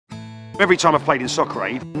Every time I've played in Soccer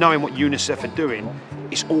Aid, knowing what Unicef are doing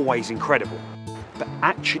is always incredible. But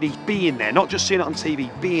actually being there, not just seeing it on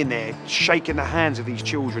TV, being there, shaking the hands of these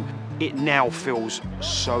children, it now feels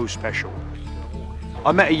so special.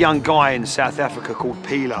 I met a young guy in South Africa called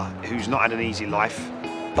Pila, who's not had an easy life,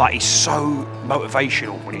 but he's so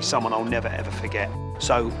motivational when he's someone I'll never ever forget.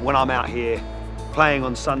 So when I'm out here playing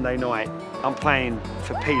on Sunday night, I'm playing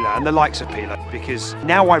for Pila and the likes of Pila, because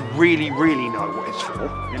now I really know what it's for.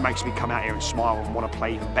 It makes me come out here and smile and want to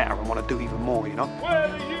play even better and want to do even more, you know?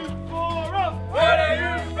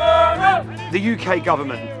 The UK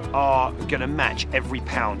government are going to match every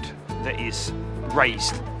pound that is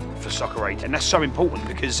raised for Soccer Aid, and that's so important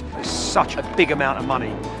because it's such a big amount of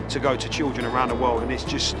money to go to children around the world, and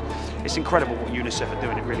it's incredible what UNICEF are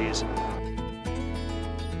doing, it really is.